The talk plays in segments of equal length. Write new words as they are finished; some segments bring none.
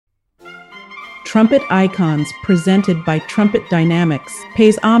Trumpet Icons, presented by Trumpet Dynamics,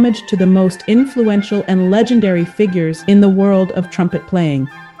 pays homage to the most influential and legendary figures in the world of trumpet playing.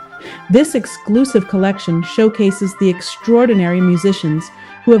 This exclusive collection showcases the extraordinary musicians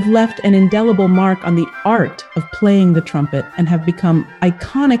who have left an indelible mark on the art of playing the trumpet and have become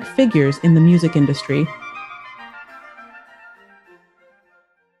iconic figures in the music industry.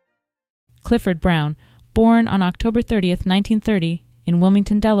 Clifford Brown, born on October 30th, 1930, in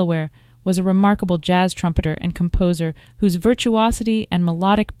Wilmington, Delaware, was a remarkable jazz trumpeter and composer whose virtuosity and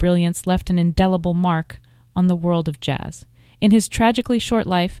melodic brilliance left an indelible mark on the world of jazz. In his tragically short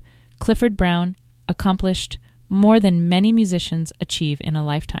life, Clifford Brown accomplished more than many musicians achieve in a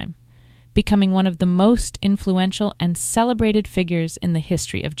lifetime, becoming one of the most influential and celebrated figures in the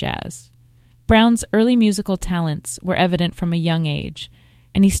history of jazz. Brown's early musical talents were evident from a young age,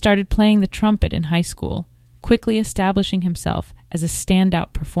 and he started playing the trumpet in high school, quickly establishing himself as a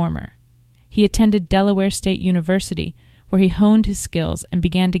standout performer. He attended Delaware State University, where he honed his skills and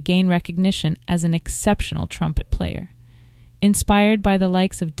began to gain recognition as an exceptional trumpet player. Inspired by the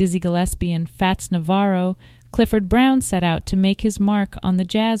likes of Dizzy Gillespie and Fats Navarro, Clifford Brown set out to make his mark on the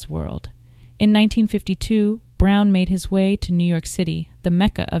jazz world. In 1952, Brown made his way to New York City, the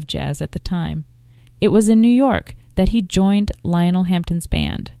mecca of jazz at the time. It was in New York that he joined Lionel Hampton's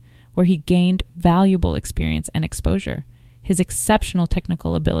band, where he gained valuable experience and exposure. His exceptional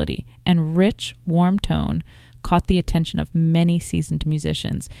technical ability and rich, warm tone caught the attention of many seasoned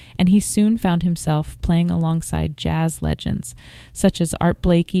musicians, and he soon found himself playing alongside jazz legends such as Art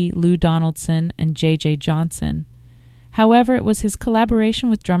Blakey, Lou Donaldson, and J.J. Johnson. However, it was his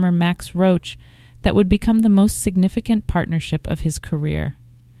collaboration with drummer Max Roach that would become the most significant partnership of his career.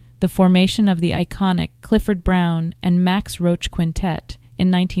 The formation of the iconic Clifford Brown and Max Roach Quintet in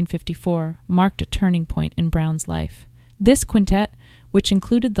 1954 marked a turning point in Brown's life. This quintet, which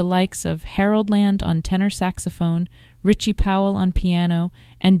included the likes of Harold Land on tenor saxophone, Richie Powell on piano,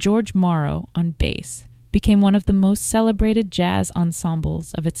 and George Morrow on bass, became one of the most celebrated jazz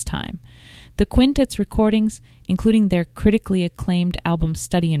ensembles of its time. The quintet's recordings, including their critically acclaimed album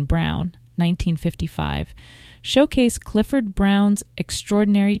Study in Brown, 1955, showcase Clifford Brown's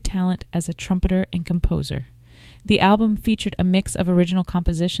extraordinary talent as a trumpeter and composer. The album featured a mix of original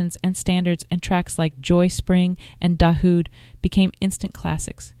compositions and standards, and tracks like Joy Spring and Dahoud became instant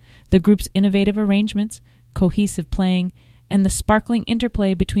classics. The group's innovative arrangements, cohesive playing, and the sparkling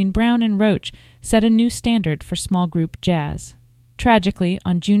interplay between Brown and Roach set a new standard for small group jazz. Tragically,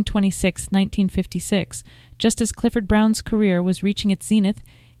 on June 26, 1956, just as Clifford Brown's career was reaching its zenith,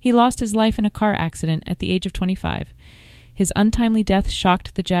 he lost his life in a car accident at the age of 25. His untimely death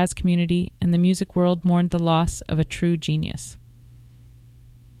shocked the jazz community, and the music world mourned the loss of a true genius.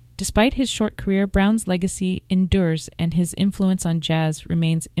 Despite his short career, Brown's legacy endures, and his influence on jazz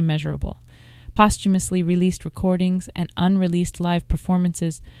remains immeasurable. Posthumously released recordings and unreleased live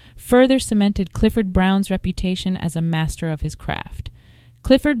performances further cemented Clifford Brown's reputation as a master of his craft.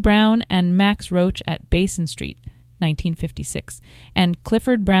 Clifford Brown and Max Roach at Basin Street, 1956, and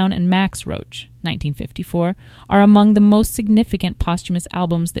Clifford Brown and Max Roach, 1954, are among the most significant posthumous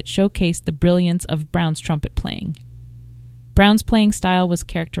albums that showcase the brilliance of Brown's trumpet playing. Brown's playing style was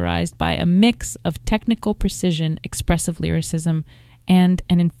characterized by a mix of technical precision, expressive lyricism, and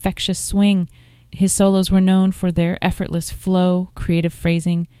an infectious swing. His solos were known for their effortless flow, creative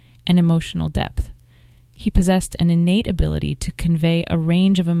phrasing, and emotional depth. He possessed an innate ability to convey a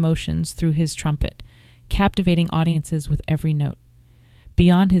range of emotions through his trumpet, captivating audiences with every note.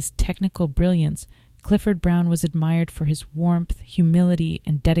 Beyond his technical brilliance, Clifford Brown was admired for his warmth, humility,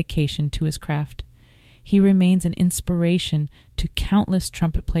 and dedication to his craft. He remains an inspiration to countless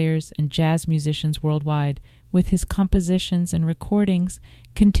trumpet players and jazz musicians worldwide, with his compositions and recordings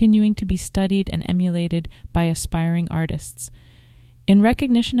continuing to be studied and emulated by aspiring artists. In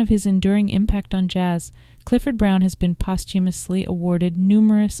recognition of his enduring impact on jazz, Clifford Brown has been posthumously awarded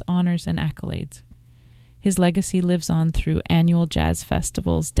numerous honors and accolades. His legacy lives on through annual jazz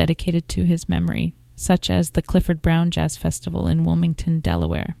festivals dedicated to his memory, such as the Clifford Brown Jazz Festival in Wilmington,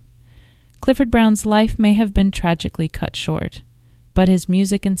 Delaware. Clifford Brown's life may have been tragically cut short, but his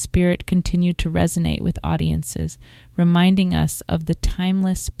music and spirit continued to resonate with audiences, reminding us of the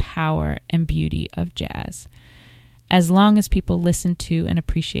timeless power and beauty of jazz. As long as people listen to and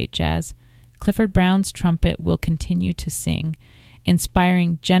appreciate jazz, Clifford Brown's trumpet will continue to sing,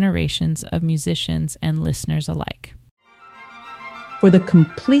 inspiring generations of musicians and listeners alike. For the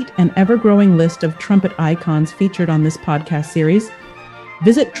complete and ever-growing list of trumpet icons featured on this podcast series,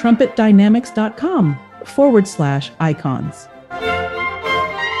 visit trumpetdynamics.com/icons.